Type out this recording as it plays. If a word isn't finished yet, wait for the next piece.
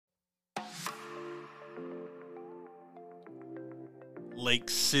Lake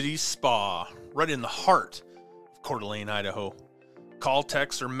City Spa, right in the heart of Coeur d'Alene, Idaho. Call,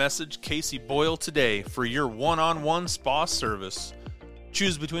 text, or message Casey Boyle today for your one-on-one spa service.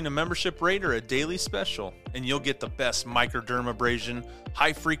 Choose between a membership rate or a daily special, and you'll get the best microdermabrasion,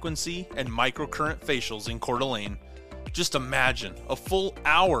 high-frequency, and microcurrent facials in Coeur d'Alene. Just imagine a full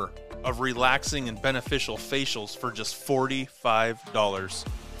hour of relaxing and beneficial facials for just $45.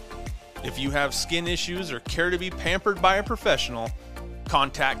 If you have skin issues or care to be pampered by a professional,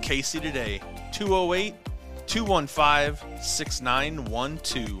 contact Casey today,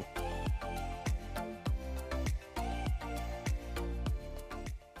 208-215-6912.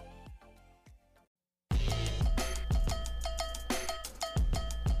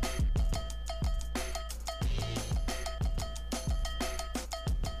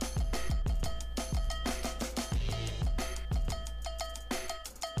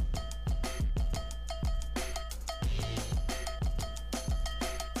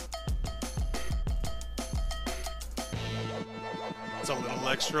 It's a little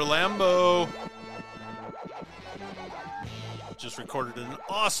extra Lambo. Just recorded an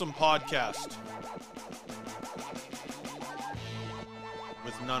awesome podcast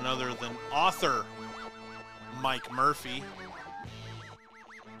with none other than author Mike Murphey.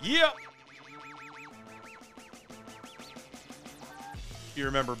 Yep. If you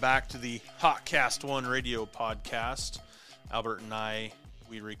remember back to the Hotcast One radio podcast, Albert and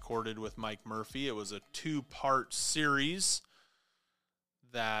we recorded with Mike Murphey. It was a 2-part series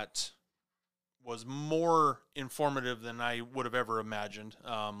that was more informative than I would have ever imagined.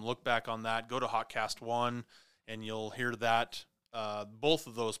 Look back on that. Go to Hotcast One, and you'll hear that, both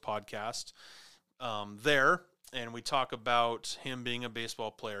of those podcasts there. And we talk about him being a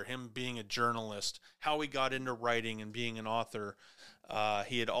baseball player, him being a journalist, how he got into writing and being an author.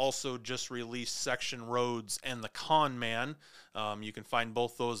 He had also just released Section Roads and The Con Man. You can find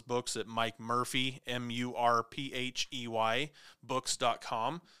both those books at Mike Murphey, Murphy,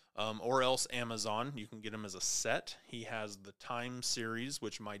 books.com, or else Amazon. You can get them as a set. He has the Time series,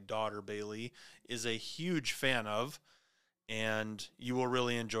 which my daughter Bailey is a huge fan of, and you will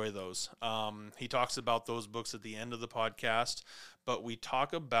really enjoy those. He talks about those books at the end of the podcast, but we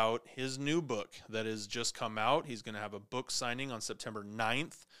talk about his new book that has just come out. He's going to have a book signing on September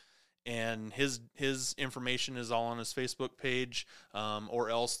 9th, and his information is all on his Facebook page,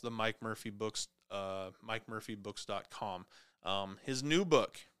 or else the Mike Murphy Books, MikeMurphyBooks.com. His new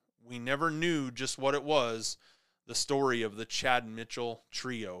book, we never knew just what it was, the story of the Chad Mitchell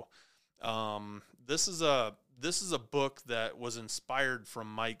Trio. This is a book that was inspired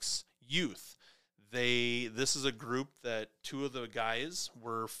from Mike's youth. This is a group that 2 of the guys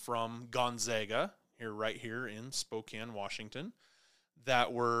were from Gonzaga, right here in Spokane, Washington,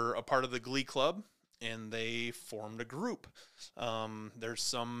 that were a part of the Glee Club, and they formed a group. There's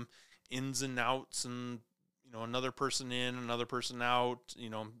some ins and outs, and another person in, another person out.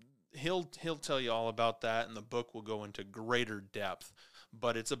 He'll tell you all about that, and the book will go into greater depth.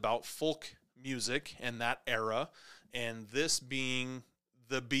 But it's about folk music and that era, and this being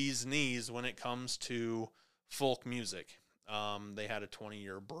the bee's knees when it comes to folk music. They had a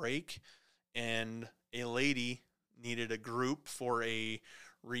 20-year break, and a lady needed a group for a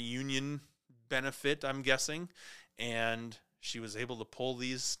reunion benefit, I'm guessing, and she was able to pull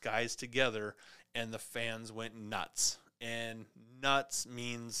these guys together, and the fans went nuts. And nuts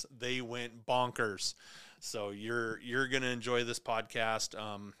means they went bonkers. So you're going to enjoy this podcast.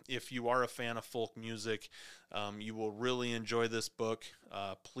 If you are a fan of folk music, you will really enjoy this book.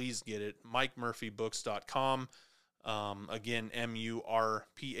 Please get it. MikeMurphyBooks.com. Again, Murphy,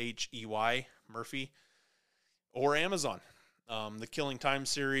 Murphy, or Amazon. The Killing Time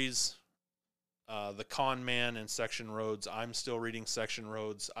series, The Con Man, and Section Roads. I'm still reading Section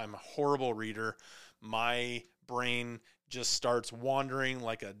Roads. I'm a horrible reader. My brain just starts wandering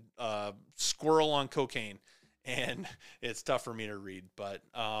like a squirrel on cocaine, and it's tough for me to read, but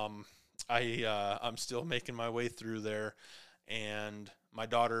I'm still making my way through there, and my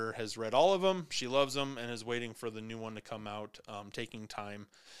daughter has read all of them. She loves them and is waiting for the new one to come out, taking time,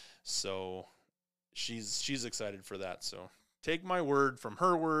 so she's excited for that. So take my word from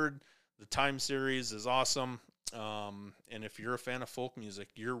her word. The Time series is awesome, and if you're a fan of folk music,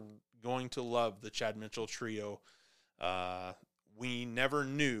 you're going to love the Chad Mitchell Trio. We never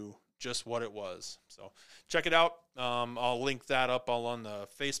knew just what it was. So check it out. I'll link that up all on the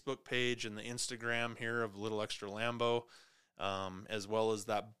Facebook page and the Instagram here of Little Extra Lambo, as well as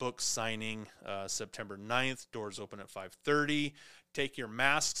that book signing September 9th. Doors open at 5:30. Take your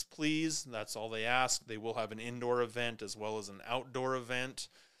masks, please. That's all they ask. They will have an indoor event as well as an outdoor event.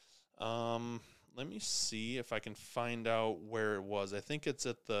 let me see if I can find out where it was. I think it's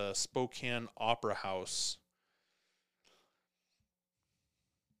at the Spokane Opera House.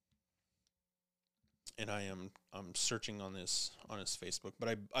 And I'm searching on his Facebook,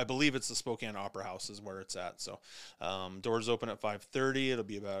 but I believe it's the Spokane Opera House is where it's at. So doors open at 5:30. It'll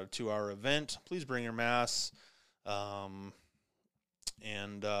be about a 2-hour event. Please bring your mass, and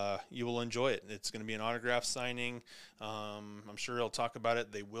you will enjoy it. It's going to be an autograph signing. I'm sure he'll talk about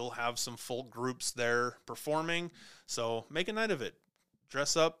it. They will have some folk groups there performing, so make a night of it.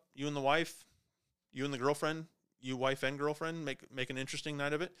 Dress up, you and the wife, you and the girlfriend. You wife and girlfriend, make an interesting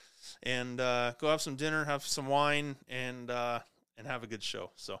night of it, and go have some dinner, have some wine, and have a good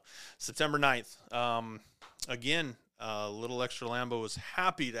show. So September 9th. Again, Little Extra Lambo is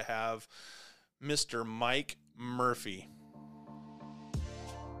happy to have Mr. Mike Murphey.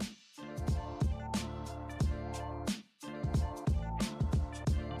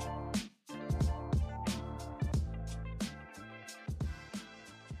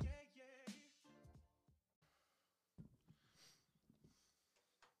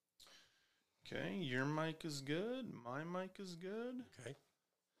 Okay, your mic is good. My mic is good. Okay.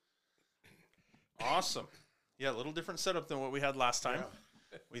 Awesome. Yeah, a little different setup than what we had last time.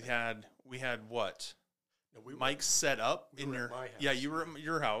 Yeah. We had what? No, mics set up in your at my house. Yeah, you were at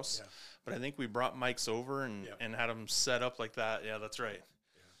your house. Yeah. But I think we brought mics over and had them set up like that. Yeah, that's right.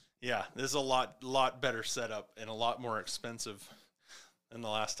 Yeah, this is a lot better setup and a lot more expensive than the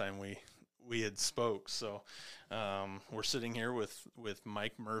last time we had spoke. So, we're sitting here with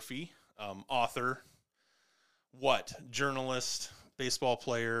Mike Murphey. Author, journalist, baseball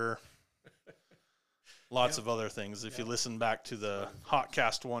player, lots of other things. If you listen back to the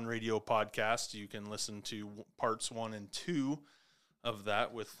Hotcast 1 radio podcast, you can listen to parts 1 and 2 of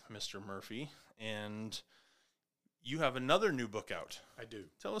that with Mr. Murphey. And you have another new book out. I do.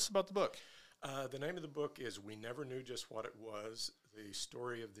 Tell us about the book. The name of the book is We Never Knew Just What It Was, the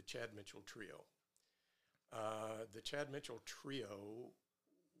story of the Chad Mitchell Trio. The Chad Mitchell Trio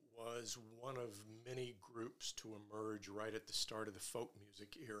was one of many groups to emerge right at the start of the folk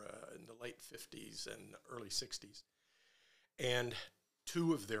music era in the late 50s and early 60s. And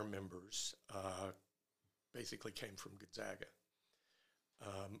two of their members basically came from Gonzaga,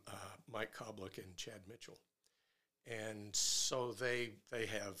 Mike Koblich and Chad Mitchell. And so they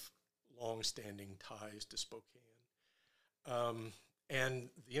have long-standing ties to Spokane. And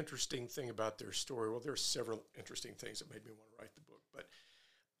the interesting thing about their story, well, there are several interesting things that made me want to write the book, but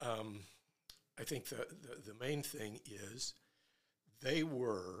I think the main thing is they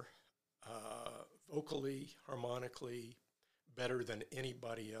were vocally, harmonically better than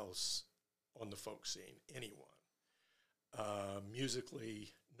anybody else on the folk scene, anyone.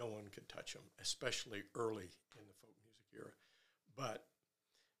 Musically, no one could touch them, especially early in the folk music era. But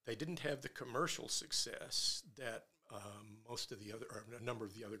they didn't have the commercial success that most of the other, or a number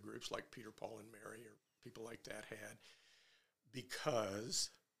of the other groups like Peter, Paul, and Mary or people like that had, because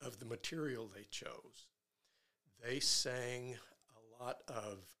of the material they chose. They sang a lot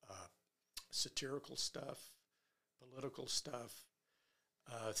of satirical stuff, political stuff,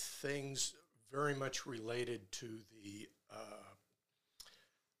 things very much related to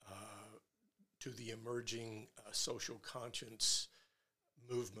the emerging social conscience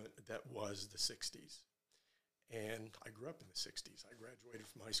movement that was the 60s. And I grew up in the 60s. I graduated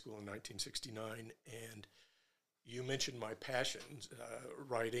from high school in 1969, and you mentioned my passions,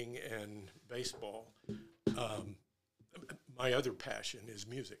 writing and baseball. My other passion is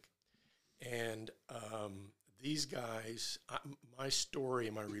music. And these guys, my story,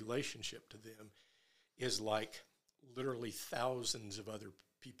 my relationship to them is like literally thousands of other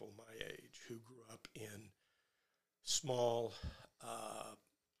people my age who grew up in small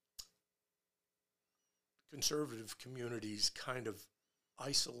conservative communities, kind of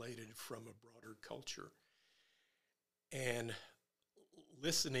isolated from a broader culture. And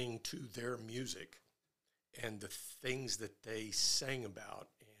listening to their music and the things that they sang about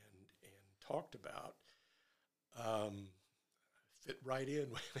and talked about fit right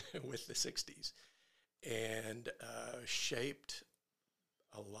in with the 60s and shaped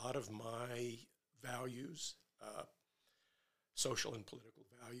a lot of my values, social and political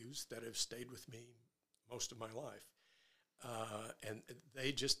values that have stayed with me most of my life. And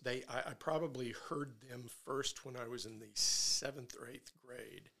I probably heard them first when I was in the 7th or 8th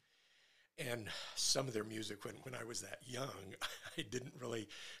grade. And some of their music, when I was that young, I didn't really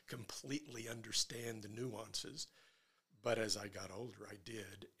completely understand the nuances. But as I got older, I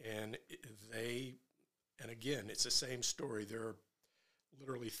did. And again, it's the same story. There are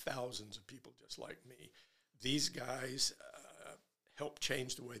literally thousands of people just like me. These guys helped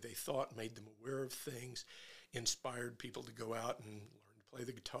change the way they thought, made them aware of things, inspired people to go out and learn to play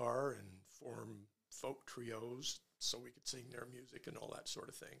the guitar and form folk trios so we could sing their music and all that sort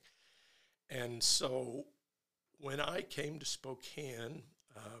of thing. And so when I came to Spokane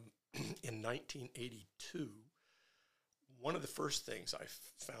in 1982, one of the first things I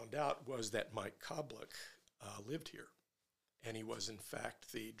found out was that Mike Koblich lived here. And he was, in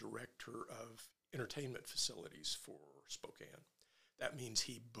fact, the director of entertainment facilities for Spokane. That means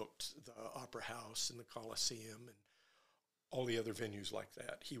he booked the Opera House and the Coliseum and all the other venues like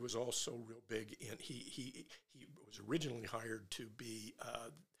that. He was also real big in, he was originally hired to be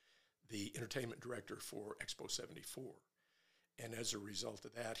the entertainment director for Expo 74. And as a result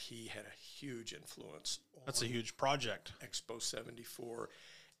of that, he had a huge influence on That's a huge project. Expo 74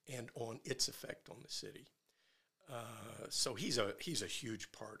 and on its effect on the city. So he's a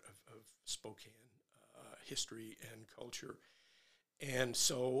huge part of Spokane history and culture. And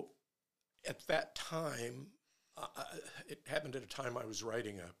so at that time, it happened at a time I was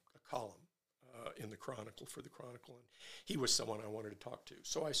writing a column in the Chronicle, for the Chronicle, and he was someone I wanted to talk to.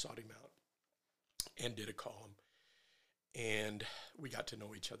 So I sought him out and did a column, and we got to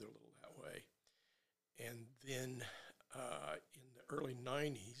know each other a little that way. And then in the early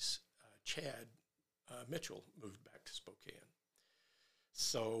 90s, Chad Mitchell moved back to Spokane.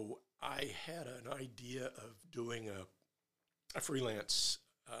 So I had an idea of doing a freelance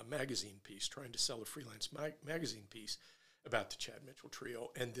magazine piece, trying to sell a freelance magazine piece about the Chad Mitchell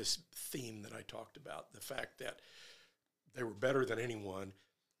Trio and this theme that I talked about, the fact that they were better than anyone,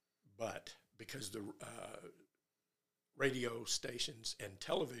 but because the radio stations and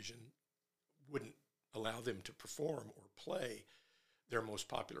television wouldn't allow them to perform or play their most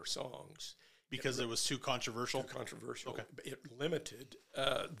popular songs. Because it was too controversial? Too controversial. Okay. It limited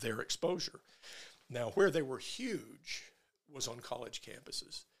their exposure. Now, where they were huge was on college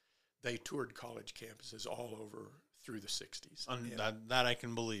campuses. They toured college campuses all over through the 60s. That I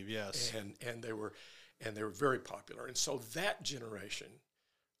can believe, yes. And they were very popular. And so that generation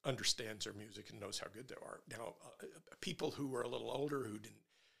understands their music and knows how good they are. Now, people who were a little older, who didn't,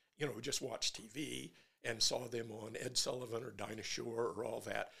 just watch TV and saw them on Ed Sullivan or Dinah Shore or all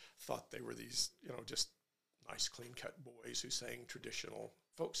that, thought they were these, just nice, clean-cut boys who sang traditional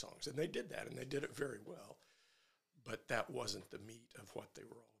folk songs. And they did that, and they did it very well. But that wasn't the meat of what they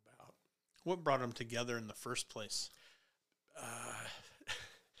were all about. What brought them together in the first place?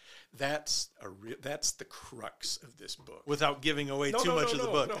 That's the crux of this book. Without giving away too much of the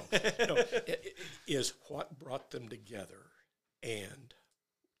book. No. It is what brought them together and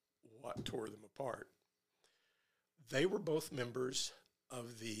what tore them apart. They were both members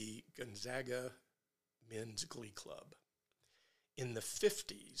of the Gonzaga Men's Glee Club. In the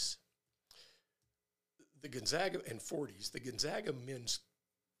 50s, the Gonzaga, and 40s, the Gonzaga Men's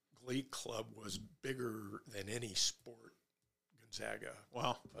Glee Club was bigger than any sport Gonzaga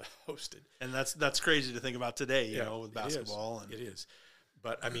hosted. And that's crazy to think about today, with basketball. It is.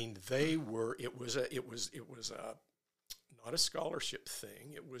 But I mean, they were. It was not a scholarship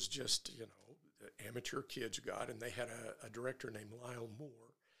thing. It was just the amateur kids got, and they had a director named Lyle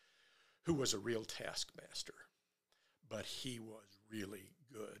Moore, who was a real taskmaster, but he was really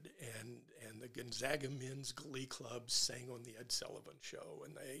good. And the Gonzaga Men's Glee Club sang on the Ed Sullivan Show,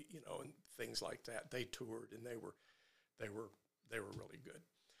 and they and things like that. They toured, and they were really good.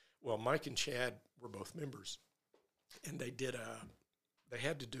 Well, Mike and Chad were both members, and they had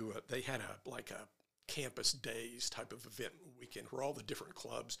a campus days type of event weekend where all the different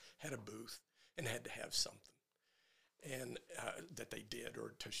clubs had a booth and had to have something, and that they did,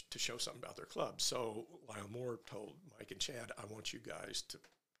 or to show something about their club. So Lyle Moore told Mike and Chad, "I want you guys to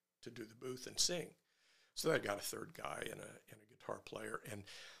do the booth and sing." So they got a third guy and a guitar player, and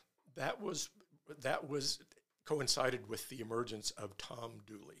that was coincided with the emergence of Tom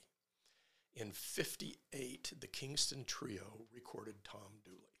Dooley. In '58, the Kingston Trio recorded Tom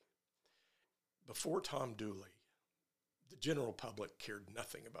Dooley. Before Tom Dooley, the general public cared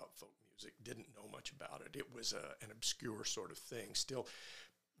nothing about folk music, didn't know much about it. It was an obscure sort of thing, still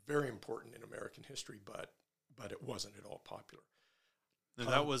very important in American history, but it wasn't at all popular. And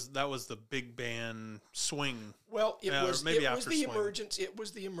that was the big band swing. Well, it was the swing. emergence. It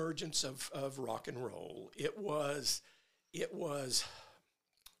was the emergence of rock and roll. It was a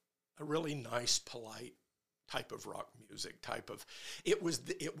really nice, polite type of rock music. It was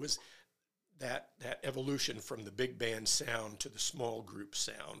that evolution from the big band sound to the small group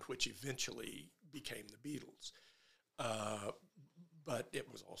sound, which eventually became the Beatles. But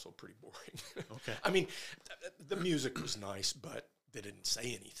it was also pretty boring. Okay. I mean, the music was nice, but they didn't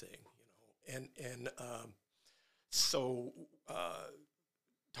say anything, And So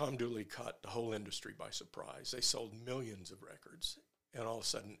Tom Dooley caught the whole industry by surprise. They sold millions of records, and all of a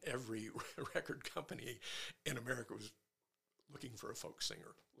sudden, every record company in America was looking for folk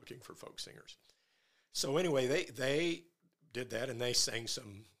singers. So anyway, they did that, and they sang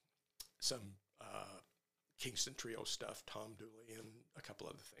some Kingston Trio stuff, Tom Dooley, and a couple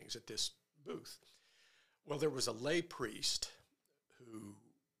other things at this booth. Well, there was a lay priest who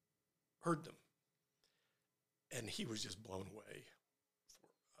heard them, and he was just blown away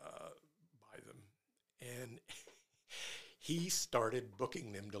by them. And he started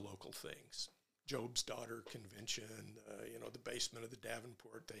booking them to local things. Job's Daughter Convention, the basement of the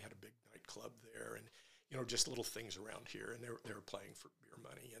Davenport, they had a big nightclub there, and, just little things around here, and they were playing for beer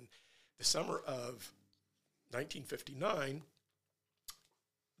money. And the summer of 1959,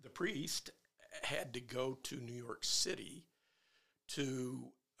 the priest had to go to New York City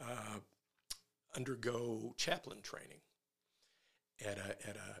to undergo chaplain training at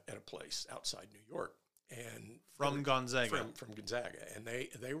a place outside New York, and from Gonzaga. From Gonzaga, and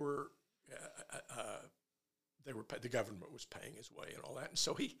they were the government was paying his way and all that, and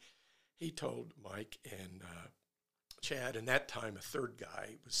so he told Mike and Chad, and that time a third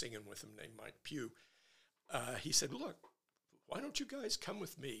guy was singing with him named Mike Pugh. He said, "Look, why don't you guys come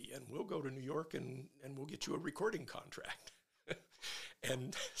with me, and we'll go to New York, and we'll get you a recording contract."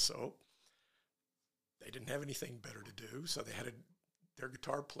 And so they didn't have anything better to do, so their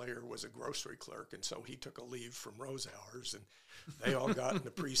guitar player was a grocery clerk, and so he took a leave from Rose Hours, and they all got in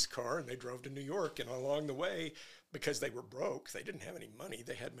the priest's car, and they drove to New York. And along the way, because they were broke, they didn't have any money.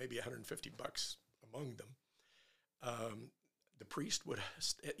 They had maybe $150 among them. The priest would,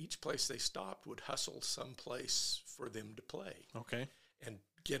 at each place they stopped, would hustle someplace for them to play. Okay. And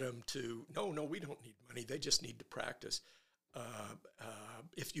get them to, no, we don't need money. They just need to practice.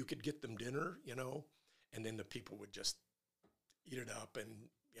 If you could get them dinner, and then the people would just eat it up, and,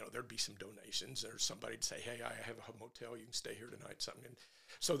 there'd be some donations, or somebody'd say, "Hey, I have a motel, you can stay here tonight," something. And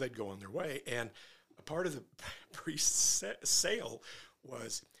so they'd go on their way. And a part of the priest's sale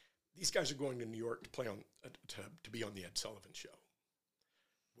was, these guys are going to New York to play on, to be on the Ed Sullivan Show,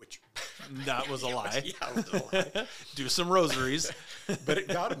 which... That was a lie. Yeah, it was a lie. Do some rosaries. But it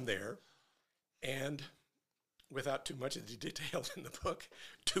got them there, and without too much of the details in the book,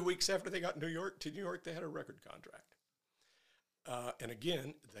 2 weeks after they got to New York, they had a record contract. And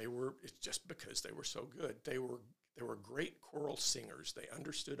again, it's just because they were so good. They were great choral singers. They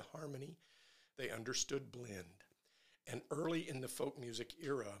understood harmony. They understood blend. And early in the folk music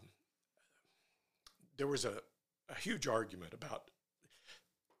era, there was a huge argument about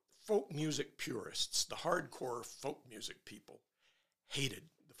folk music purists. The hardcore folk music people hated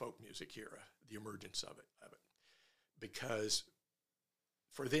the folk music era, the emergence of it, because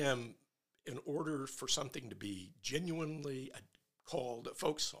for them, in order for something to be genuinely called a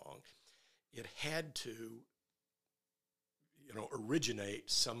folk song, it had to, originate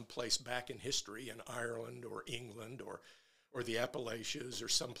someplace back in history in Ireland or England or the Appalachians or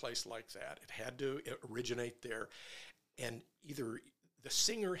someplace like that. It had to originate there, and either the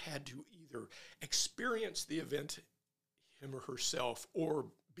singer had to either experience the event him or herself or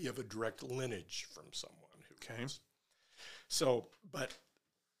be of a direct lineage from someone who was. So, but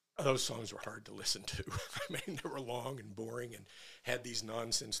those songs were hard to listen to. I mean, they were long and boring and had these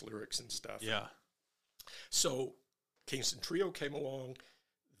nonsense lyrics and stuff. Yeah. So Kingston Trio came along.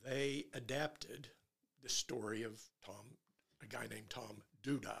 They adapted the story of a guy named Tom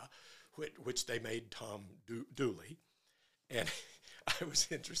Doodah, which they made Tom Dooley. And I was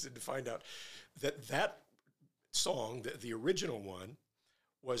interested to find out that song, the original one,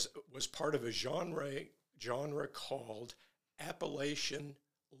 was part of a genre called Appalachian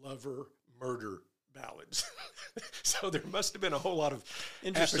Lover Murder Ballads. So there must have been a whole lot of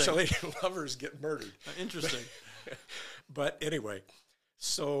Appalachian lovers get murdered. Interesting. But anyway,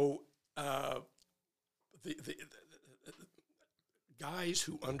 so the guys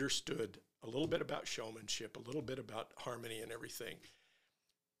who understood a little bit about showmanship, a little bit about harmony and everything,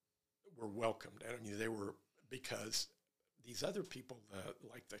 were welcomed. I mean, they were, because these other people,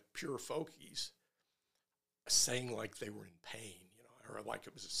 like the pure folkies, sang like they were in pain, or like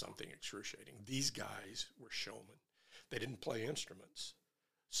it was something excruciating. These guys were showmen. They didn't play instruments,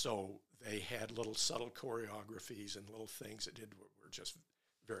 so they had little subtle choreographies and little things that were just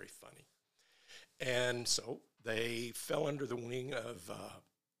very funny. And so they fell under the wing of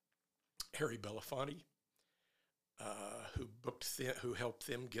Harry Belafonte, who helped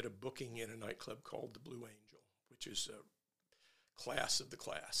them get a booking in a nightclub called the Blue Angel, which is a class of the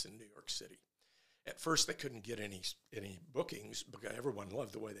class in New York City. At first, they couldn't get any bookings because everyone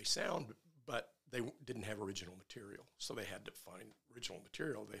loved the way they sound, but they didn't have original material, so they had to find original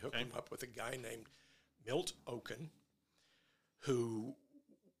material. They hooked him up with a guy named Milt Oken, who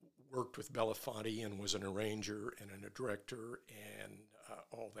worked with Belafonte and was an arranger and a director and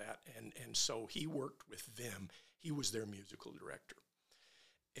all that. And so he worked with them. He was their musical director.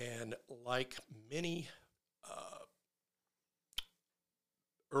 And like many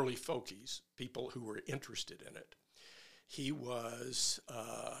early folkies, people who were interested in it, he was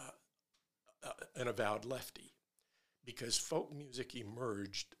an avowed lefty, because folk music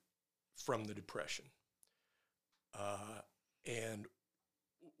emerged from the Depression. And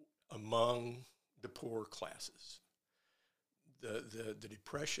among the poor classes. The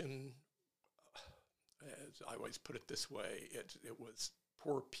Depression, as I always put it this way, it was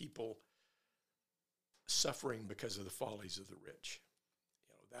poor people suffering because of the follies of the rich. You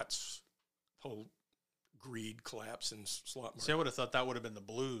know, that's whole greed, collapse, and slot market. See, I would have thought that would have been the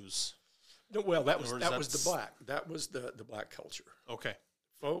blues. No, well, that was the black. That was the black culture. Okay.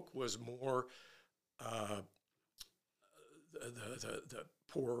 Folk was more the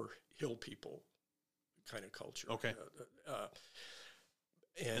poor hill people kind of culture. Okay.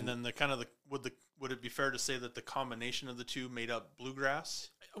 And then would it be fair to say that the combination of the two made up bluegrass?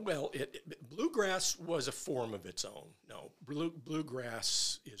 Well, bluegrass was a form of its own. No,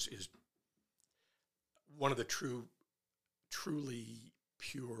 bluegrass is one of the truly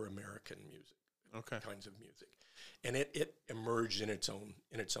pure American music. Okay. Kinds of music, and it emerged in its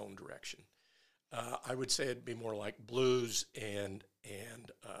own direction. I would say it'd be more like blues and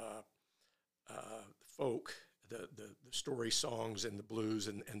folk, the story songs and the blues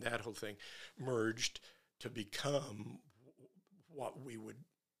and that whole thing merged to become what we would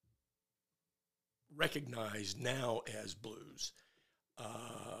recognize now as blues,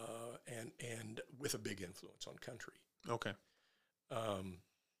 and with a big influence on country. Okay.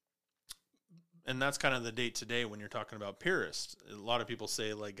 And that's kind of the date today when you're talking about purists. A lot of people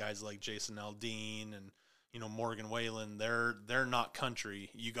say like guys like Jason Aldean and Morgan Whalen, they're not country.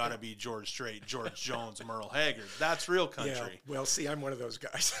 You got to be George Strait, George Jones, Merle Haggard. That's real country. Yeah, well, see, I'm one of those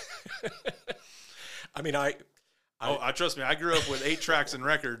guys. I mean, trust me. I grew up with 8 tracks and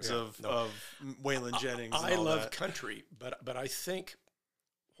records of Waylon Jennings. I love country, but I think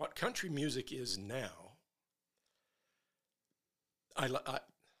what country music is now, I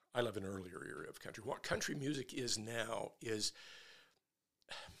love an earlier era of country. What country music is now is,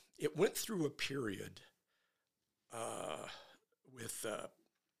 it went through a period with,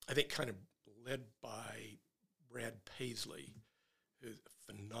 I think, kind of led by Brad Paisley, who's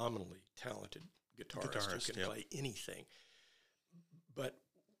a phenomenally talented guitarist who can play anything. But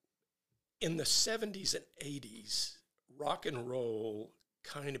in the 70s and 80s, rock and roll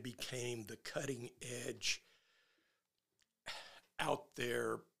kind of became the cutting edge, out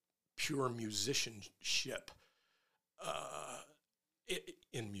there, pure musicianship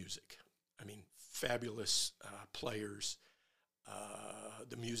in music. I mean, fabulous players.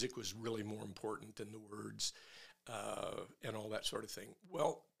 The music was really more important than the words, and all that sort of thing.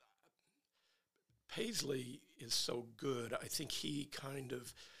 Well, Paisley is so good. I think he kind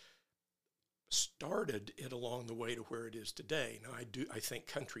of started it along the way to where it is today. Now, I think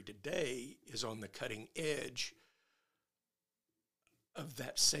country today is on the cutting edge of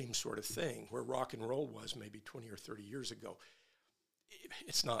that same sort of thing, where rock and roll was maybe 20 or 30 years ago.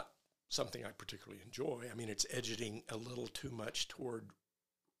 It's not something I particularly enjoy. I mean, it's edging a little too much toward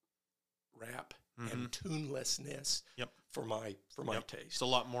rap and tunelessness for my taste. It's a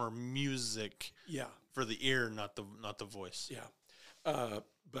lot more music for the ear, not the voice. Yeah.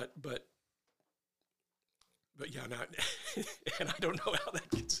 But yeah, not, and I don't know how that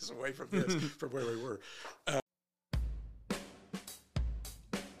gets us away from this, from where we were. Have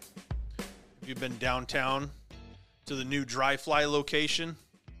you been downtown to the new Dry Fly location?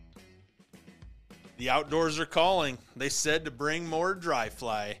 The outdoors are calling. They said to bring more Dry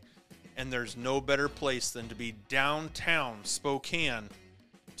Fly, and there's no better place than to be downtown Spokane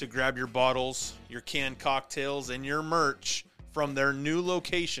to grab your bottles, your canned cocktails, and your merch from their new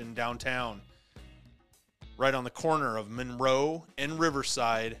location downtown, right on the corner of Monroe and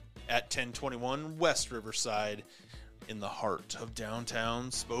Riverside at 1021 West Riverside, in the heart of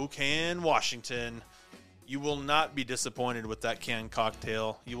downtown Spokane, Washington. You will not be disappointed with that canned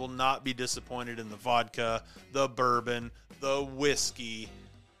cocktail. You will not be disappointed in the vodka, the bourbon, the whiskey,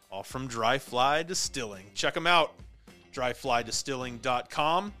 all from Dry Fly Distilling. Check them out,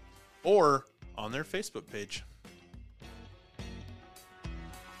 dryflydistilling.com, or on their Facebook page.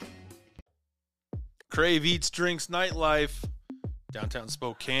 Crave Eats Drinks Nightlife, downtown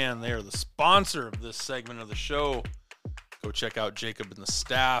Spokane. They are the sponsor of this segment of the show. Go check out Jacob and the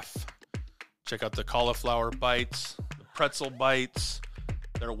staff. Check out the cauliflower bites, the pretzel bites,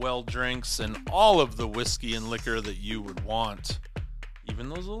 their well drinks, and all of the whiskey and liquor that you would want. Even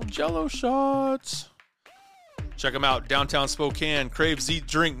those little Jello shots. Check them out. Downtown Spokane. Craves, Eat,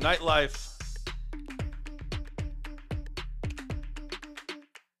 Drink, Nightlife.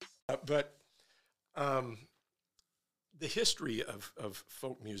 But the history of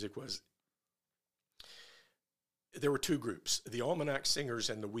folk music was, there were two groups, the Almanac Singers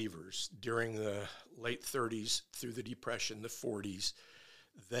and the Weavers. During the late 30s through the Depression, the 40s,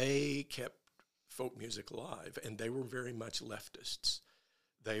 they kept folk music alive, and they were very much leftists.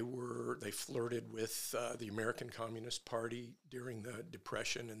 They flirted with the American Communist Party during the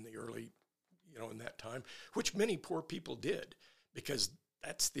Depression and the early, in that time, which many poor people did, because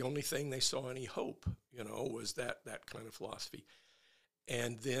that's the only thing they saw any hope, was that kind of philosophy.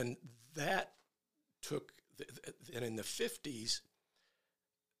 And then that took, and in the 50s,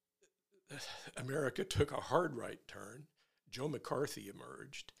 America took a hard right turn. Joe McCarthy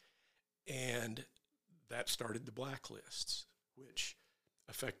emerged, and that started the blacklists, which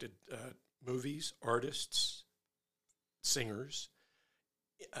affected movies, artists, singers.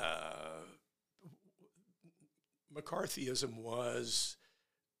 McCarthyism was,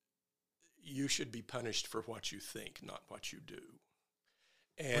 you should be punished for what you think, not what you do.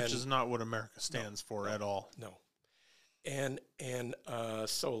 And which is not what America stands for at all. No. And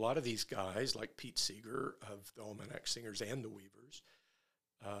so a lot of these guys, like Pete Seeger of the Almanac Singers and the Weavers,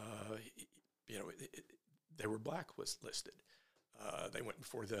 they were blacklisted. They went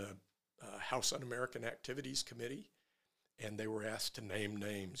before the House Un-American Activities Committee, and they were asked to name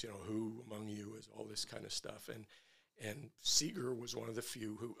names, who among you is all this kind of stuff. And Seeger was one of the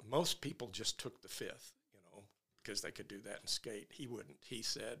few who, most people just took the fifth, because they could do that and skate. He wouldn't. He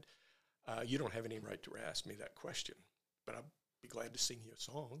said, you don't have any right to ask me that question, but I'll be glad to sing you a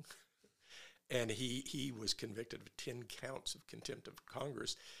song. And he was convicted of 10 counts of contempt of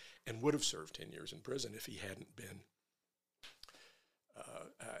Congress and would have served 10 years in prison if he hadn't been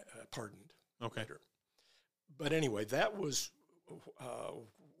pardoned later. But anyway, that was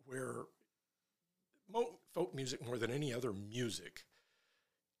where folk music, more than any other music,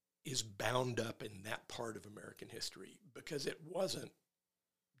 is bound up in that part of American history, because it wasn't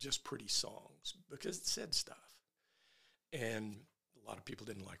just pretty songs, because it said stuff. And a lot of people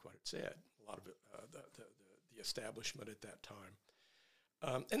didn't like what it said, a lot of it, the establishment at that time.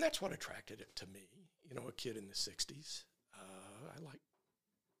 And that's what attracted it to me, a kid in the 60s. I like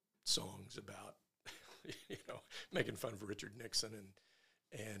songs about, making fun of Richard Nixon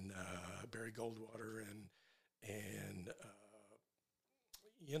and Barry Goldwater and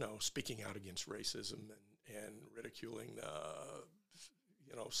speaking out against racism and ridiculing,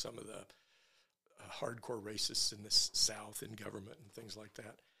 some of the hardcore racists in the South in government and things like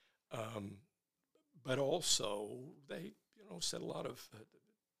that. But also they, said a lot of,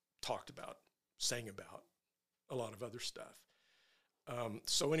 talked about, sang about a lot of other stuff.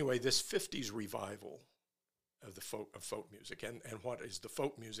 So anyway, this 50s revival of the folk music and what is the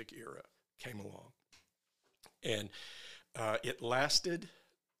folk music era came along. And it lasted.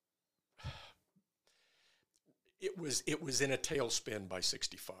 It was in a tailspin by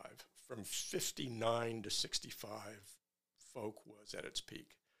 65. From 59 to 65, folk was at its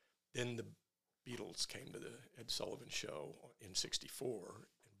peak. Then the Beatles came to the Ed Sullivan Show in 64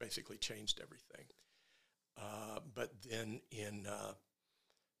 and basically changed everything. But then in the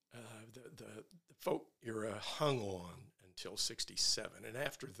folk era hung on until 67. And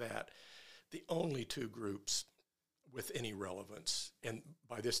after that, the only two groups with any relevance, and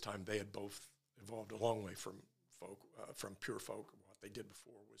by this time they had both evolved a long way from folk, from pure folk. What they did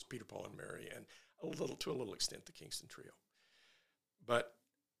before was Peter, Paul, and Mary, and to a little extent the Kingston Trio. But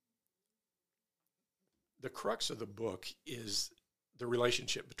the crux of the book is the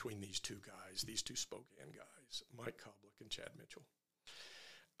relationship between these two guys, these two Spokane guys, Mike Koblich and Chad Mitchell.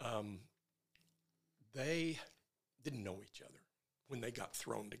 They didn't know each other when they got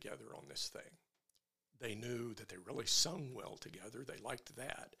thrown together on this thing. They knew that they really sung well together. They liked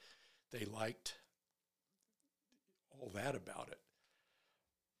that. They liked all that about it.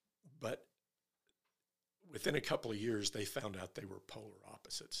 But within a couple of years, they found out they were polar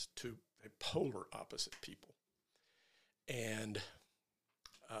opposites, two polar opposite people. And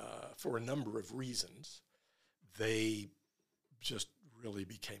for a number of reasons, they just really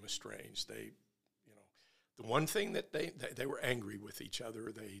became estranged. The one thing that they were angry with each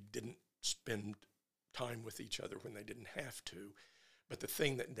other. They didn't spend time with each other when they didn't have to. But the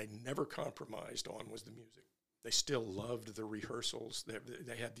thing that they never compromised on was the music. They still loved the rehearsals.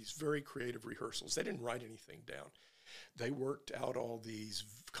 They had these very creative rehearsals. They didn't write anything down. They worked out all these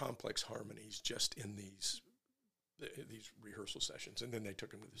complex harmonies just in these rehearsal sessions, and then they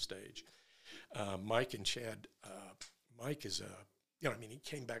took them to the stage. Mike and Chad, Mike is he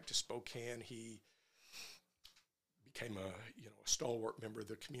came back to Spokane. He became a stalwart member of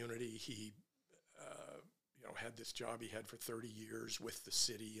the community. He had this job he had for 30 years with the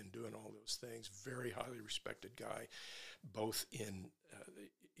city and doing all those things. Very highly respected guy, both in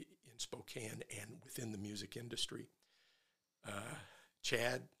Spokane and within the music industry.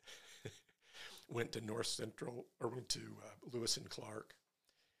 Chad went to went to Lewis and Clark.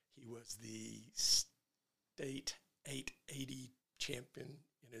 He was the state 880 champion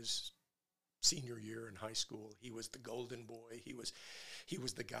in his senior year in high school. He was the golden boy. He was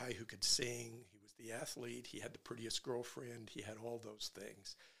the guy who could sing. He was the athlete. He had the prettiest girlfriend. He had all those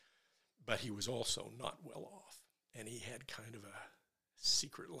things. But he was also not well off. And he had kind of a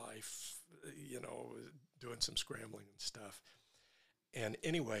secret life, doing some scrambling and stuff. And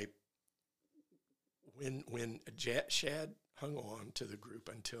anyway, when Chad hung on to the group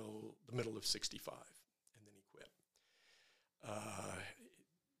until the middle of 65, and then he quit.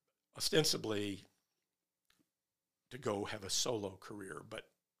 Ostensibly to go have a solo career, but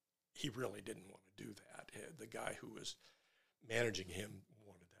he really didn't want to do that. The guy who was managing him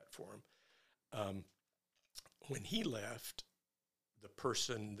wanted that for him. When he left, the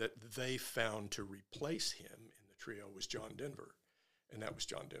person that they found to replace him in the trio was John Denver, and that was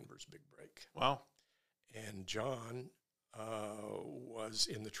John Denver's big break. Wow. And John was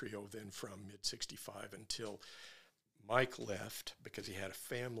in the trio then from mid-65 until Mike left because he had a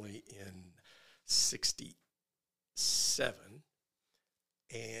family in 67,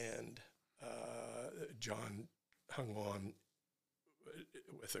 and John hung on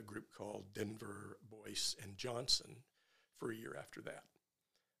with a group called Denver, Boyce, and Johnson for a year after that.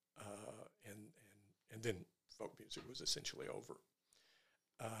 And then folk music was essentially over.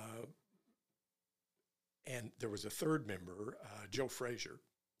 And there was a third member, Joe Frazier,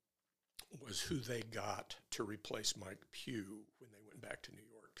 was who they got to replace Mike Pugh when they went back to New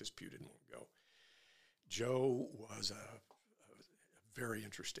York because Pugh didn't want to go. Joe was a very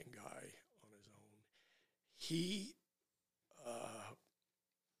interesting guy on his own.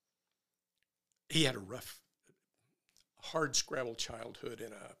 He had a rough, hard scrabble childhood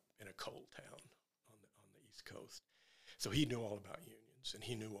in a coal town on the East Coast, so he knew all about unions and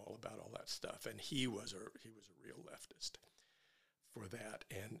he knew all about all that stuff, and he was a real leftist for that,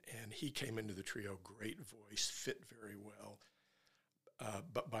 and he came into the trio, great voice, fit very well,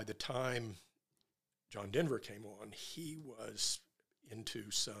 but by the time John Denver came on, he was into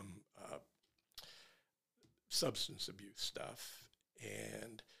some substance abuse stuff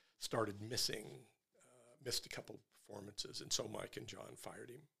and started missed a couple performances, and so Mike and John fired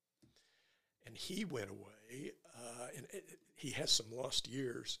him. And he went away, and he has some lost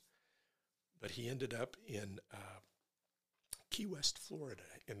years, but he ended up in Key West, Florida,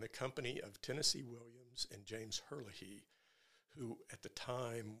 in the company of Tennessee Williams and James Herlihy, who at the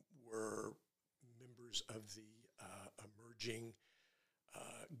time were members of the emerging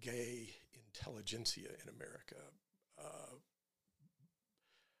gay intelligentsia in America.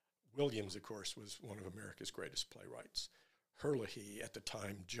 Williams, of course, was one of America's greatest playwrights. Herlihy, at the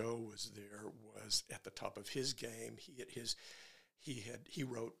time Joe was there, was at the top of his game. He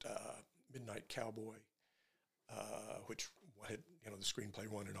wrote Midnight Cowboy, which had, the screenplay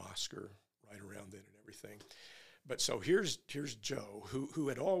won an Oscar right around then and everything. But so here's Joe, who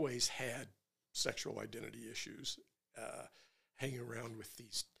had always had sexual identity issues, hanging around with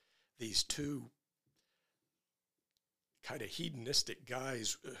these two kind of hedonistic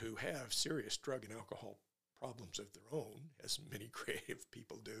guys who have serious drug and alcohol problems of their own, as many creative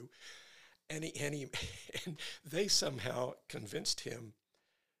people do, and they somehow convinced him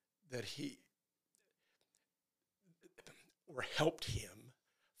that helped him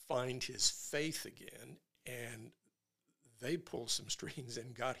find his faith again, and they pulled some strings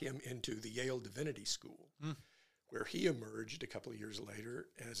and got him into the Yale Divinity School, where he emerged a couple of years later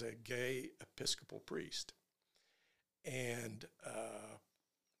as a gay Episcopal priest. And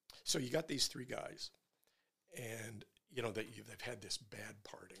so you got these three guys, and they've had this bad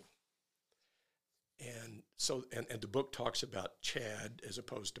parting. And so, and the book talks about Chad as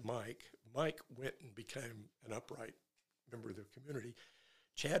opposed to Mike. Mike went and became an upright member of the community.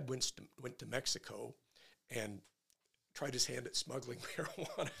 Chad went to Mexico and tried his hand at smuggling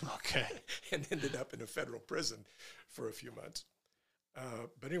marijuana. Okay. And ended up in a federal prison for a few months.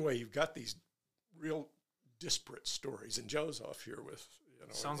 But anyway, you've got these real disparate stories, and Joe's off here with,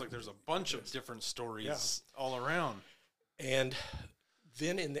 Sounds like there's a bunch of different stories all around. And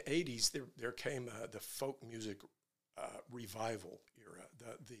then in the 80s, there came the folk music revival era,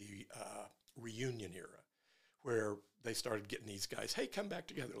 the reunion era, where they started getting these guys, hey, come back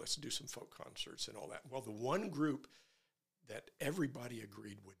together, let's do some folk concerts and all that. Well, the one group that everybody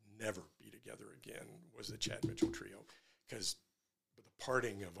agreed would never be together again was the Chad Mitchell Trio, because the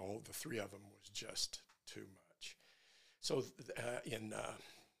parting of all the three of them was just too much. So in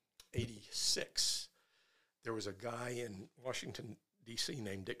 86, there was a guy in Washington, D.C.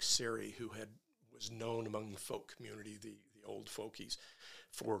 named Dick Seri who was known among the folk community, the old folkies,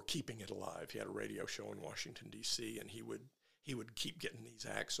 for keeping it alive. He had a radio show in Washington, D.C., and he would keep getting these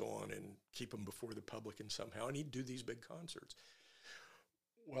acts on and keep them before the public, and somehow, and he'd do these big concerts.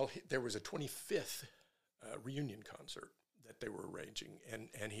 Well, there was a 25th reunion concert that they were arranging, and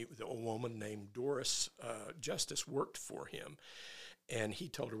a woman named Doris Justice worked for him, and he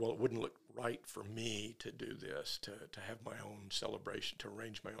told her, well, it wouldn't look right for me to do this, to have my own celebration, to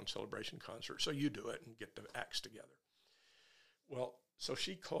arrange my own celebration concert, so you do it and get the acts together. Well, so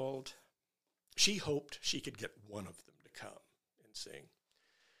she hoped she could get one of them to come and sing.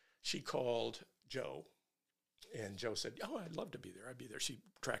 She called Joe, and Joe said, oh, I'd love to be there. I'd be there. She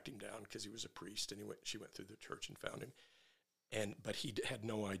tracked him down because he was a priest, and she went through the church and found him. But he had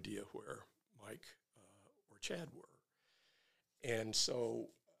no idea where Mike or Chad were. And so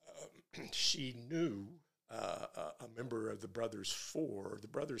she knew a member of the Brothers Four. The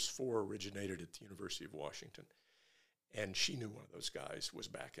Brothers Four originated at the University of Washington. And she knew one of those guys was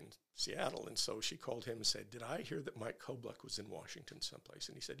back in Seattle. And so she called him and said, did I hear that Mike Kobluck was in Washington someplace?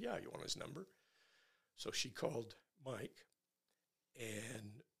 And he said, yeah, you want his number? So she called Mike,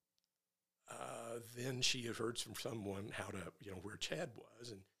 and then she had heard from someone where Chad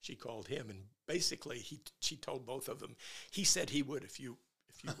was, and she called him, and basically she told both of them, he said he would if you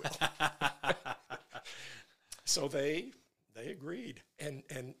will. So they agreed, and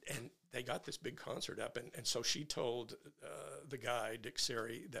they got this big concert up, and so she told the guy, Dick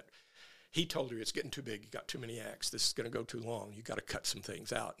Seri, that he told her, it's getting too big, you got too many acts, this is going to go too long, you got to cut some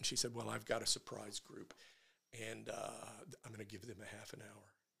things out. And she said, well, I've got a surprise group, and I'm going to give them a half an hour.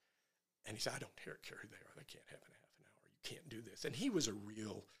 And he said, I don't care who they are, they can't have a half an hour, you can't do this. And he was a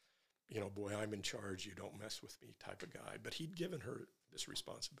real, boy, I'm in charge, you don't mess with me type of guy. But he'd given her this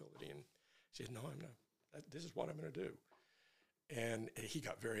responsibility, and she said, no, I'm not, this is what I'm going to do. And he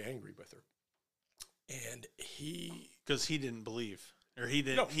got very angry with her. And because he didn't believe, or he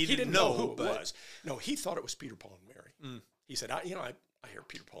didn't know who it was. No, he thought it was Peter, Paul, and Mary. He said, I hear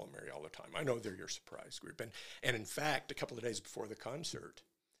Peter, Paul, and Mary all the time. I know they're your surprise group. And in fact, a couple of days before the concert,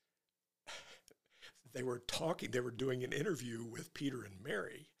 they were doing an interview with Peter and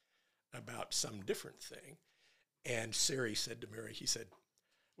Mary about some different thing. And Seri said to Mary, he said,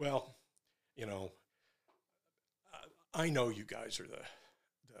 well, I know you guys are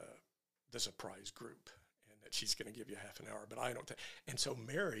the surprise group, and that she's going to give you half an hour, but I don't think. And so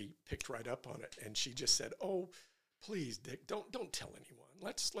Mary picked right up on it, and she just said, oh, please, Dick, don't tell anyone.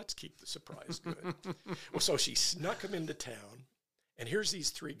 Let's keep the surprise good. Well, so she snuck them into town, and here's these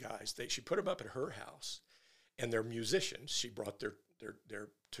three guys. She put them up at her house, and they're musicians. She brought their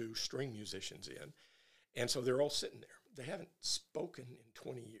two string musicians in, and so they're all sitting there. They haven't spoken in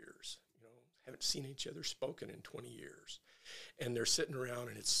 20 years, haven't seen each other spoken in 20 years. And they're sitting around,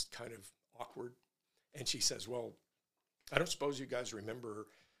 and it's kind of awkward. And she says, well, I don't suppose you guys remember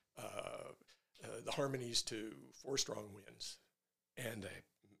the harmonies to Four Strong Winds. And the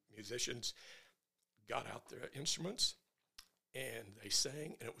musicians got out their instruments, and they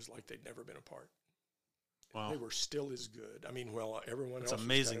sang, and it was like they'd never been apart. Wow. They were still as good. I mean, well, everyone else. It's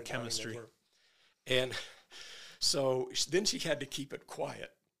amazing chemistry. And so then she had to keep it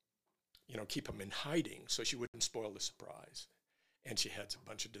quiet, keep them in hiding so she wouldn't spoil the surprise. And she had a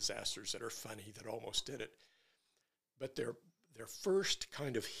bunch of disasters that are funny that almost did it. But their first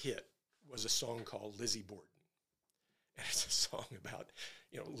kind of hit was a song called Lizzie Borden. And it's a song about,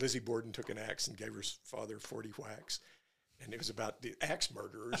 Lizzie Borden took an axe and gave her father 40 whacks. And it was about the axe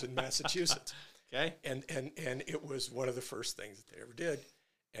murderers in Massachusetts. Okay. And it was one of the first things that they ever did.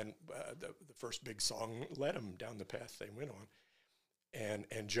 And the first big song led them down the path they went on.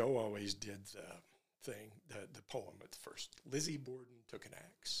 And Joe always did the poem at the first. Lizzie Borden took an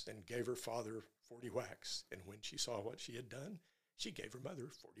axe and gave her father 40 whacks. And when she saw what she had done, she gave her mother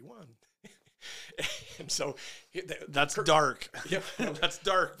 41. And so that's dark. Yeah, that's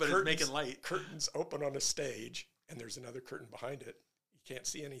dark, but it's making light. Curtains open on a stage, and there's another curtain behind it. You can't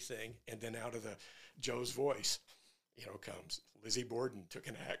see anything. And then out of Joe's voice, comes Lizzie Borden took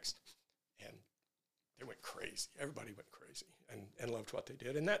an axe, and they went crazy. Everybody went crazy and loved what they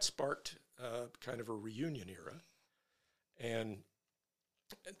did. And that sparked kind of a reunion era. And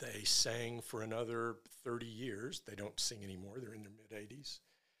They sang for another 30 years. They don't sing anymore. They're in their mid-80s.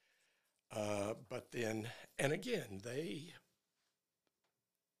 But then, and again,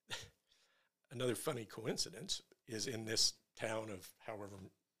 another funny coincidence is in this town of however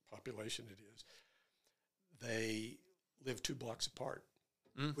population it is, they live 2 blocks apart,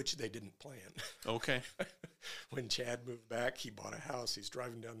 which they didn't plan. Okay. When Chad moved back, he bought a house. He's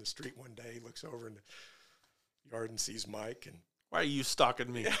driving down the street one day, looks over in the yard and sees Mike, and Why are you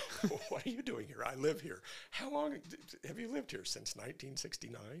stalking me? what are you doing here? I live here. How long have you lived here? Since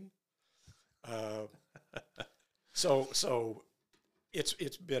 1969? So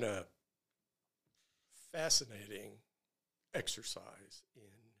it's been a fascinating exercise in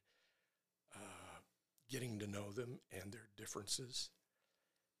getting to know them and their differences.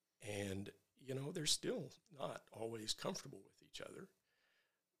 And, you know, they're still not always comfortable with each other.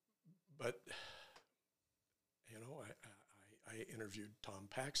 But, you know, I interviewed Tom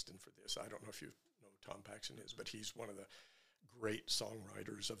Paxton for this. I don't know if you know who Tom Paxton is, but he's one of the great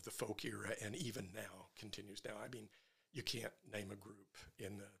songwriters of the folk era, and even now continues now. I mean, you can't name a group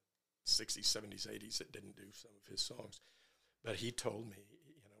in the 60s, 70s, 80s that didn't do some of his songs. But he told me,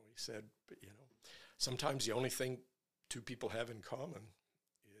 you know, he said, you know, sometimes the only thing 2 people have in common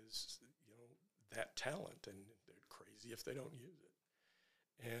is, you know, that talent, and they're crazy if they don't use it.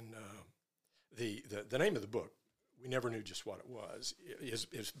 And the name of the book, We Never Knew Just What It Was,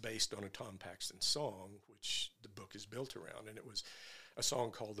 is based on a Tom Paxton song, which the book is built around. And it was a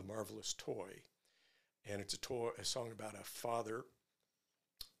song called The Marvelous Toy. And it's a song about a father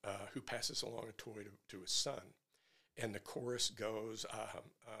who passes along a toy to his son. And the chorus goes,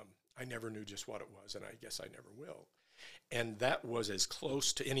 I never knew just what it was, and I guess I never will. And that was as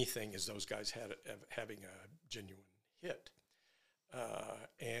close to anything as those guys had having a genuine hit.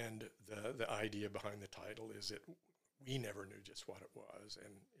 And the idea behind the title is that we never knew just what it was.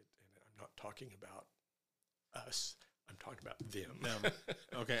 And I'm not talking about us. I'm talking about them.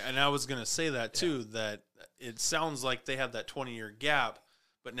 Okay, and I was going to say that too, that it sounds like they had that 20-year gap,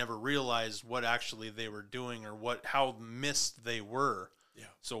 but never realized what actually they were doing or how missed they were. Yeah.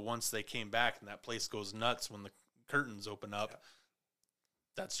 So once they came back and that place goes nuts when the curtains open up,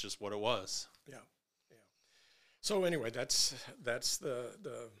 that's just what it was. Yeah. So anyway, that's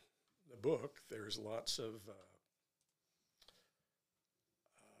the book. There's lots of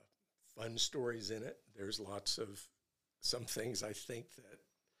fun stories in it. There's lots of some things I think that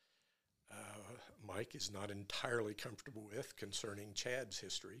Mike is not entirely comfortable with concerning Chad's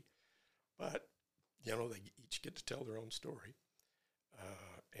history, but you know, they each get to tell their own story.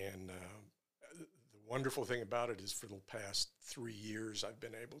 And the wonderful thing about it is for the past 3 years, I've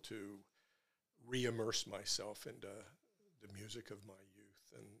been able to re-immerse myself into the music of my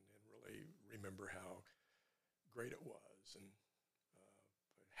youth and really remember how great it was and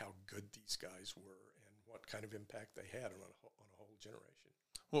how good these guys were and what kind of impact they had on a whole generation.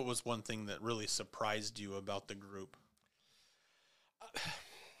 What was one thing that really surprised you about the group?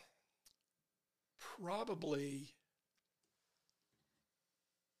 Probably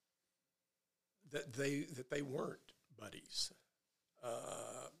that they weren't buddies.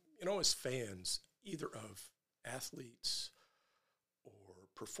 You know, as fans, either of athletes or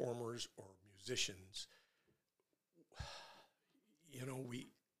performers or musicians, you know, we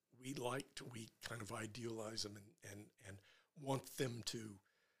kind of idealize them and want them to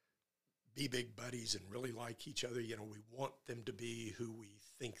be big buddies and really like each other. You know, we want them to be who we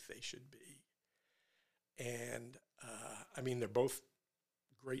think they should be. And, I mean, they're both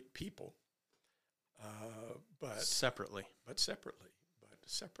great people, but separately, you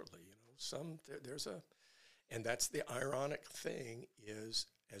know, there's and that's the ironic thing is,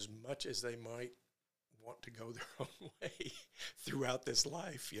 as much as they might want to go their own way throughout this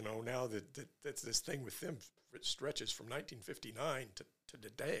life, you know, now that's this thing with them, it stretches from 1959 to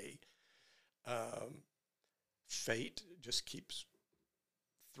today, fate just keeps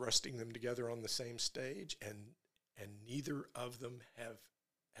thrusting them together on the same stage, and neither of them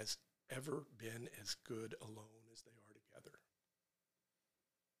has ever been as good alone as they are together.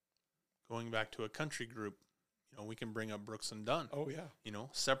 Going back to a country group, you know, we can bring up Brooks and Dunn. Oh, yeah. You know,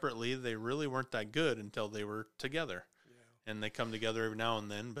 separately, they really weren't that good until they were together. Yeah. And they come together every now and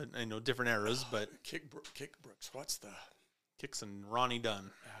then, but I know different eras. But Kick Brooks. What's the Kicks and Ronnie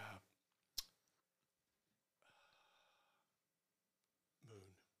Dunn? Moon.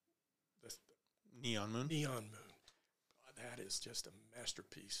 Neon Moon. Neon Moon. That is just a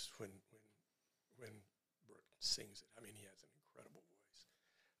masterpiece when Brooks sings it. I mean, he has an incredible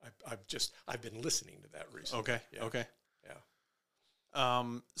voice. I've been listening to that recently. Okay. Yeah. Okay. Yeah.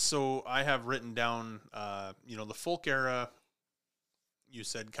 So I have written down, you know, the folk era, you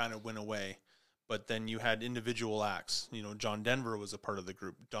said kind of went away, but then you had individual acts. You know, John Denver was a part of the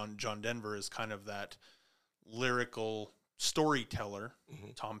group. John Denver is kind of that lyrical storyteller.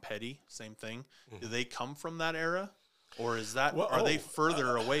 Mm-hmm. Tom Petty, same thing. Mm-hmm. Do they come from that era, or is that Well, are they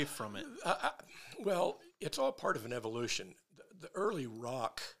further away from it? Well, it's all part of an evolution. The early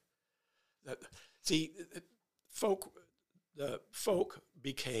rock, the folk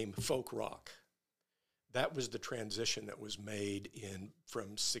became folk rock. That was the transition that was made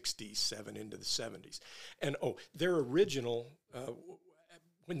from 67 into the 70s. And their original,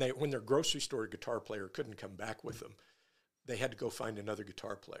 when their grocery store guitar player couldn't come back with them, they had to go find another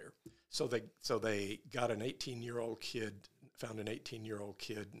guitar player. So they got found an 18-year-old kid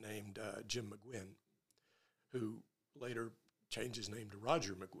named Jim McGuinn, who later changed his name to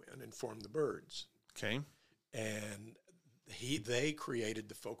Roger McGuinn and formed the Byrds. Okay. And they created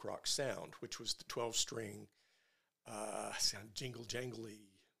the folk rock sound, which was the 12-string jingle jangly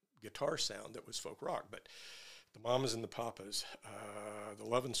guitar sound that was folk rock. But the Mamas and the Papas, the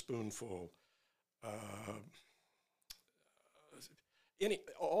Lovin' Spoonful,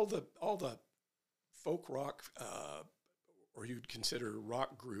 all the folk rock, or you'd consider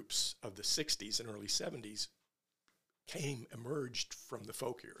rock groups of the 60s and early 70s, emerged from the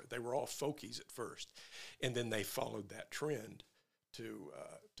folk era. They were all folkies at first, and then they followed that trend to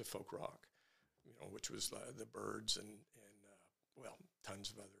folk rock, which was the Byrds and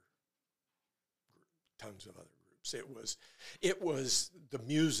tons of other groups. It was the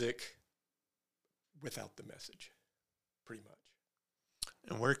music without the message, pretty much.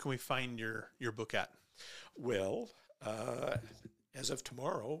 And where can we find your book at? Well, as of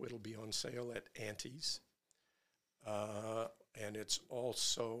tomorrow, it'll be on sale at Auntie's. And it's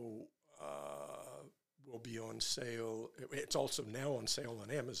also will be on sale. It's also now on sale on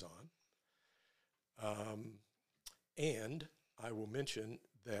Amazon. And I will mention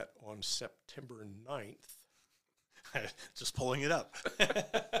that on September 9th, just pulling it up,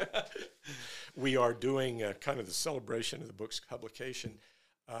 we are doing kind of the celebration of the book's publication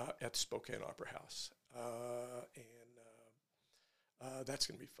at Spokane Opera House. And that's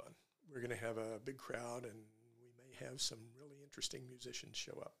going to be fun. We're going to have a big crowd, and have some really interesting musicians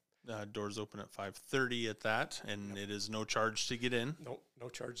show up. Doors open at 5:30 at that, and It is no charge to get in. No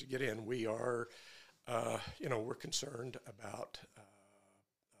charge to get in. We are, we're concerned about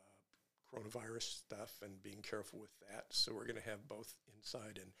coronavirus stuff and being careful with that. So we're going to have both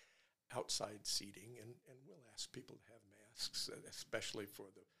inside and outside seating, and we'll ask people to have masks, especially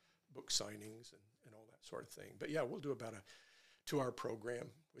for the book signings and all that sort of thing. But yeah, we'll do about a 2-hour program,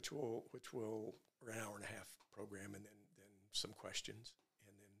 which will or an hour and a half program, and then some questions,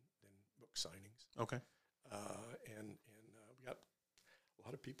 and then book signings. Okay. And we got a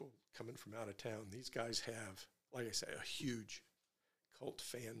lot of people coming from out of town. These guys have, like I say, a huge cult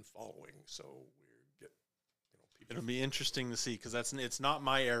fan following. So we get people. It'll be interesting to see, because it's not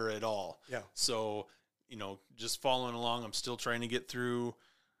my era at all. Yeah. So just following along. I'm still trying to get through.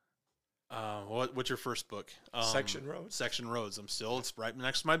 What's your first book? Section Roads. Section Roads. It's right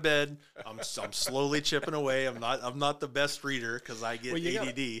next to my bed. I'm slowly chipping away. I'm not the best reader because I get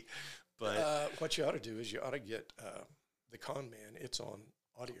ADD. But what you ought to do is you ought to get The Con Man. It's on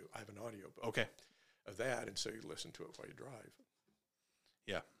audio. I have an audio book of that, and so you listen to it while you drive.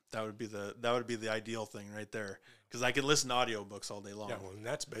 Yeah, that would be the ideal thing right there, because I could listen to audiobooks all day long. Yeah, well, and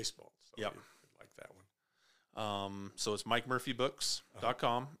that's baseball. So yep. You like that one. So it's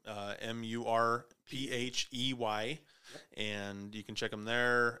MikeMurpheyBooks.com, MURPHEY, and you can check them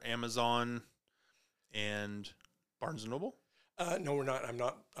there. Amazon and Barnes and Noble. No, we're not.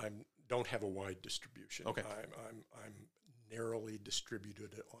 I don't have a wide distribution. Okay. I'm narrowly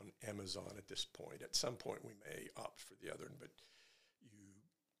distributed on Amazon at this point. At some point, we may opt for the other, but you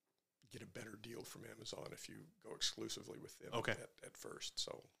get a better deal from Amazon if you go exclusively with them at first.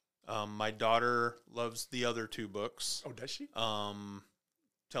 So. My daughter loves the other 2 books. Oh, does she?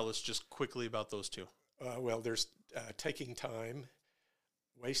 Tell us just quickly about those 2. Well, there's Taking Time,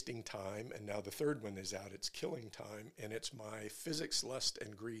 Wasting Time, and now the third one is out. It's Killing Time, and it's my Physics, Lust,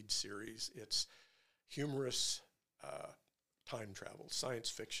 and Greed series. It's humorous time travel, science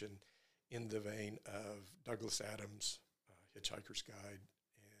fiction, in the vein of Douglas Adams' Hitchhiker's Guide,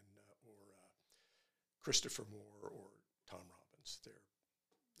 and or Christopher Moore or Tom Robbins.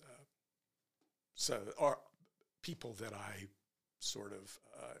 Are people that I sort of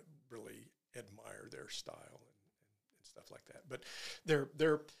really admire their style and stuff like that. But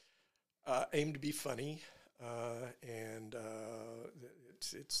they're aimed to be funny, and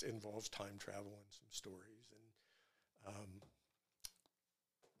it involves time travel and some stories. And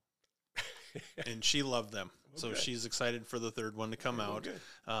and she loved them. So Okay. she's excited for the third one to come Well, out.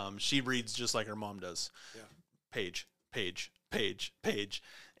 good. She reads just like her mom does. Yeah. Page, page, page, page,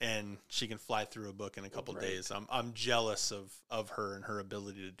 and she can fly through a book in a couple great. days. I'm jealous of her and her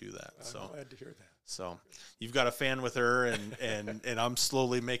ability to do that. I'm glad to hear that. So you've got a fan with her, and I'm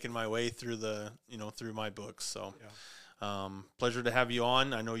slowly making my way through through my books. So pleasure to have you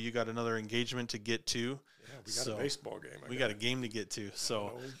on. I know you got another engagement to get to. Yeah, we got a baseball game. We got a game to get to.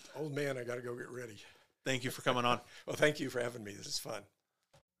 So old man, I got to go get ready. Thank you for coming on. Well, thank you for having me. This is fun.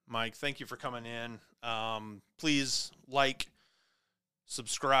 Mike, thank you for coming in. Please like,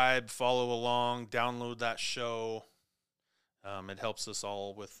 subscribe, follow along, download that show. It helps us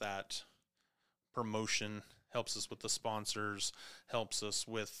all with that promotion, helps us with the sponsors, helps us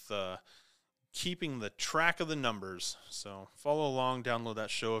with keeping the track of the numbers. So follow along, download that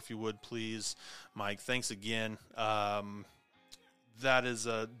show if you would, please. Mike, thanks again. That is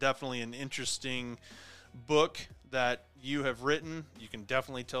definitely an interesting book that you have written. You can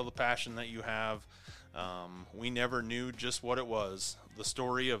definitely tell the passion that you have. We never knew just what it was. The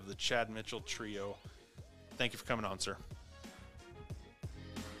story of the Chad Mitchell Trio. Thank you for coming on, sir.